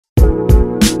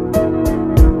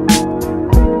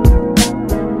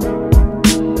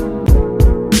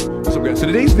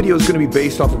Today's video is going to be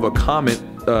based off of a comment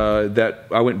that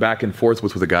I went back and forth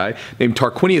with a guy named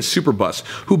Tarquinius Superbus,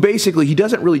 who basically, he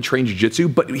doesn't really train jiu-jitsu,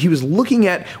 but he was looking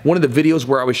at one of the videos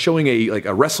where I was showing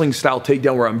a wrestling style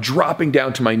takedown where I'm dropping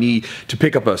down to my knee to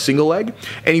pick up a single leg,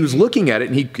 and he was looking at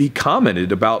it and he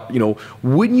commented about, you know,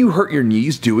 wouldn't you hurt your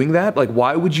knees doing that? Like,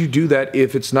 why would you do that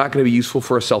if it's not going to be useful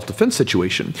for a self-defense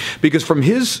situation? Because from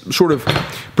his sort of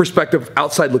perspective,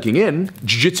 outside looking in,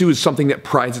 jiu-jitsu is something that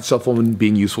prides itself on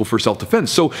being useful for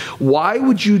self-defense. So why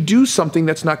would you do something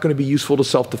that's not going to be useful to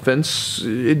self-defense?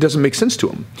 It doesn't make sense to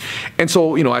him. And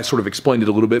so, you know, I sort of explained it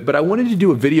a little bit, but I wanted to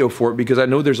do a video for it because I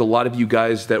know there's a lot of you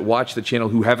guys that watch the channel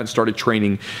who haven't started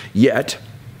training yet.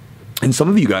 And some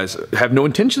of you guys have no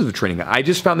intentions of training. I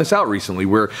just found this out recently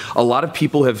where a lot of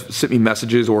people have sent me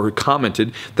messages or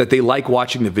commented that they like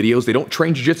watching the videos. They don't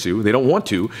train jiu-jitsu, they don't want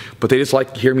to, but they just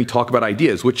like to hear me talk about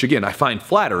ideas, which again, I find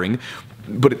flattering.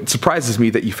 But it surprises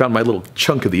me that you found my little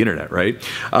chunk of the internet, right?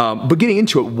 But getting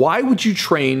into it, why would you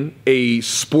train a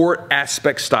sport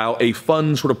aspect style, a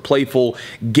fun sort of playful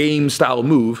game style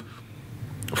move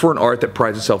for an art that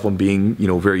prides itself on being, you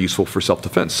know, very useful for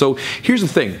self-defense? So here's the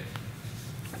thing.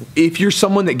 If you're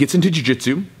someone that gets into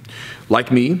jiu-jitsu,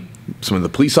 like me, some of the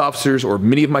police officers, or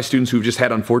many of my students who've just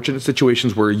had unfortunate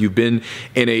situations where you've been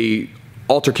in a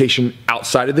altercation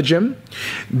outside of the gym,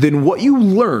 then what you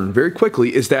learn very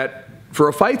quickly is that for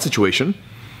a fight situation,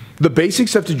 the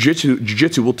basics of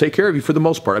jiu-jitsu will take care of you for the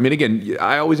most part. I mean, again,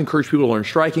 I always encourage people to learn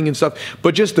striking and stuff,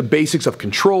 but just the basics of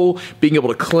control, being able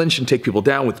to clinch and take people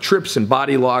down with trips and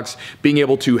body locks, being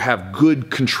able to have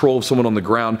good control of someone on the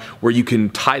ground where you can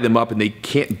tie them up and they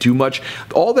can't do much.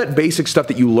 All that basic stuff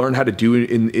that you learn how to do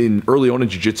in early on in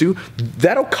jiu-jitsu,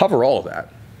 that'll cover all of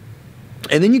that.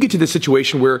 And then you get to the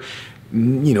situation where,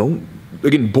 you know,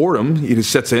 again, boredom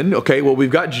sets in. Okay, well, we've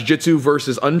got jiu-jitsu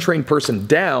versus untrained person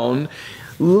down.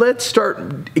 Let's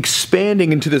start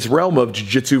expanding into this realm of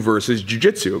jiu-jitsu versus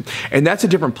jiu-jitsu. And that's a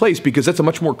different place because that's a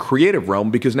much more creative realm,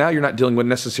 because now you're not dealing with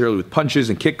necessarily with punches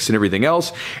and kicks and everything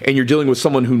else, and you're dealing with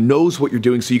someone who knows what you're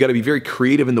doing, so you got to be very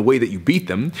creative in the way that you beat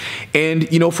them.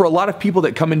 And, you know, for a lot of people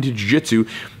that come into jiu-jitsu,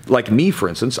 like me, for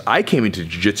instance, I came into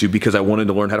jiu-jitsu because I wanted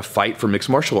to learn how to fight for mixed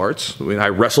martial arts. I mean, I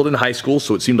wrestled in high school,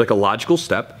 so it seemed like a logical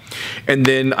step. And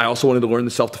then I also wanted to learn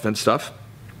the self-defense stuff.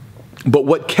 But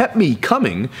what kept me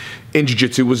coming in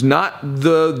jiu-jitsu was not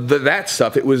that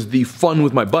stuff. It was the fun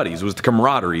with my buddies. It was the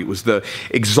camaraderie. It was the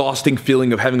exhausting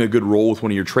feeling of having a good roll with one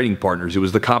of your training partners. It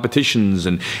was the competitions,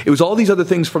 and it was all these other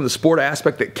things from the sport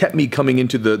aspect that kept me coming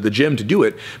into the gym to do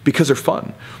it because they're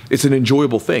fun. It's an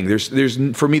enjoyable thing.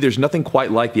 For me, there's nothing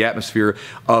quite like the atmosphere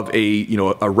of a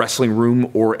wrestling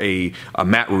room or a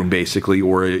mat room, basically,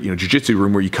 or a jiu-jitsu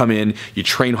room where you come in, you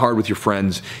train hard with your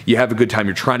friends, you have a good time,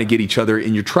 you're trying to get each other,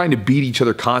 and you're trying to beat each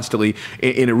other constantly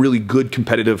in a really good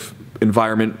competitive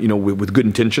environment, with good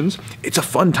intentions. It's a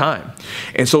fun time.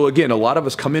 And so again, a lot of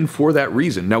us come in for that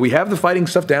reason. Now we have the fighting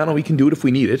stuff down and we can do it if we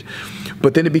need it,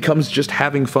 but then it becomes just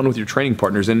having fun with your training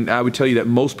partners. And I would tell you that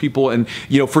most people, and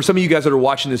for some of you guys that are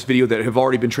watching this video that have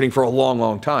already been training for a long,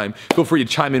 long time, feel free to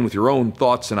chime in with your own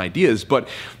thoughts and ideas. But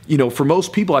for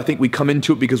most people, I think we come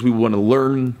into it because we want to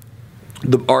learn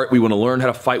the art, we want to learn how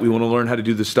to fight, we want to learn how to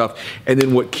do this stuff, and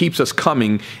then what keeps us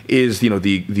coming is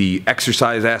the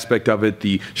exercise aspect of it,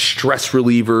 the stress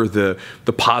reliever, the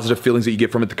positive feelings that you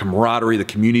get from it, the camaraderie, the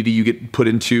community you get put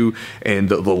into, and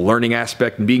the learning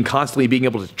aspect, and constantly being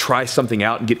able to try something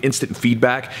out and get instant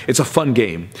feedback. It's a fun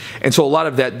game. And so a lot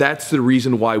of that's the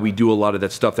reason why we do a lot of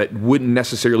that stuff that wouldn't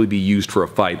necessarily be used for a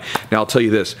fight. Now I'll tell you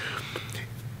this,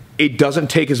 it doesn't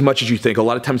take as much as you think. A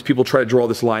lot of times people try to draw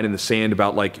this line in the sand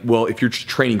about well, if you're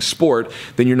training sport,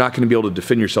 then you're not going to be able to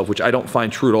defend yourself, which I don't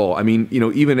find true at all. I mean,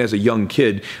 even as a young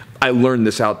kid, I learned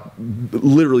this out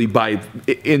literally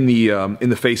in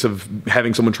the face of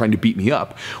having someone trying to beat me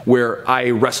up, where I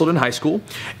wrestled in high school,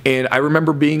 and I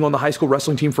remember being on the high school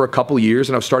wrestling team for a couple of years,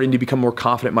 and I was starting to become more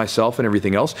confident myself and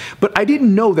everything else, but I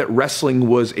didn't know that wrestling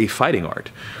was a fighting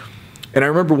art. And I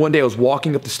remember one day I was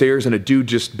walking up the stairs and a dude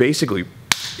just basically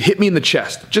hit me in the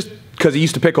chest, just because he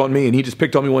used to pick on me, and he just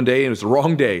picked on me one day and it was the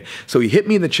wrong day. So he hit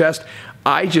me in the chest.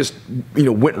 I just,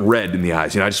 went red in the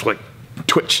eyes. I just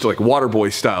twitched like water boy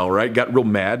style, right? Got real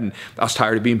mad, and I was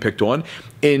tired of being picked on.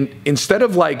 And instead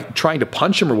of trying to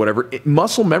punch him or whatever,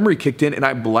 muscle memory kicked in, and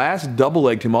I double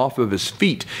legged him off of his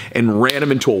feet and ran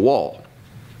him into a wall.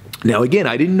 Now again,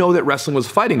 I didn't know that wrestling was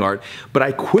fighting art, but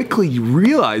I quickly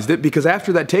realized it because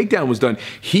after that takedown was done,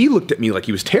 he looked at me like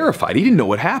he was terrified. He didn't know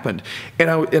what happened. And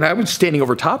I was standing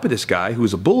over top of this guy who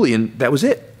was a bully, and that was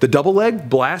it. The double leg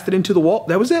blasted into the wall.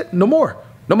 That was it. No more.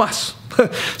 no mas.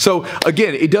 So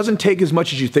again, it doesn't take as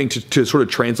much as you think to sort of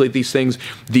translate these things.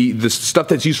 The stuff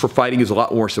that's used for fighting is a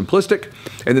lot more simplistic,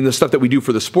 and then the stuff that we do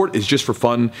for the sport is just for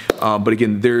fun. But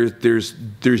again, there's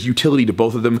utility to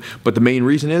both of them. But the main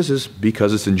reason is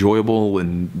because it's enjoyable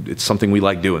and it's something we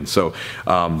like doing. So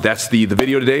that's the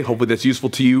video today. Hopefully that's useful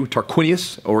to you,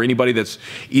 Tarquinius, or anybody that's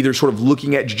either sort of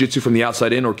looking at jiu-jitsu from the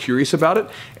outside in or curious about it.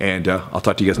 And I'll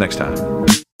talk to you guys next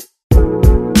time.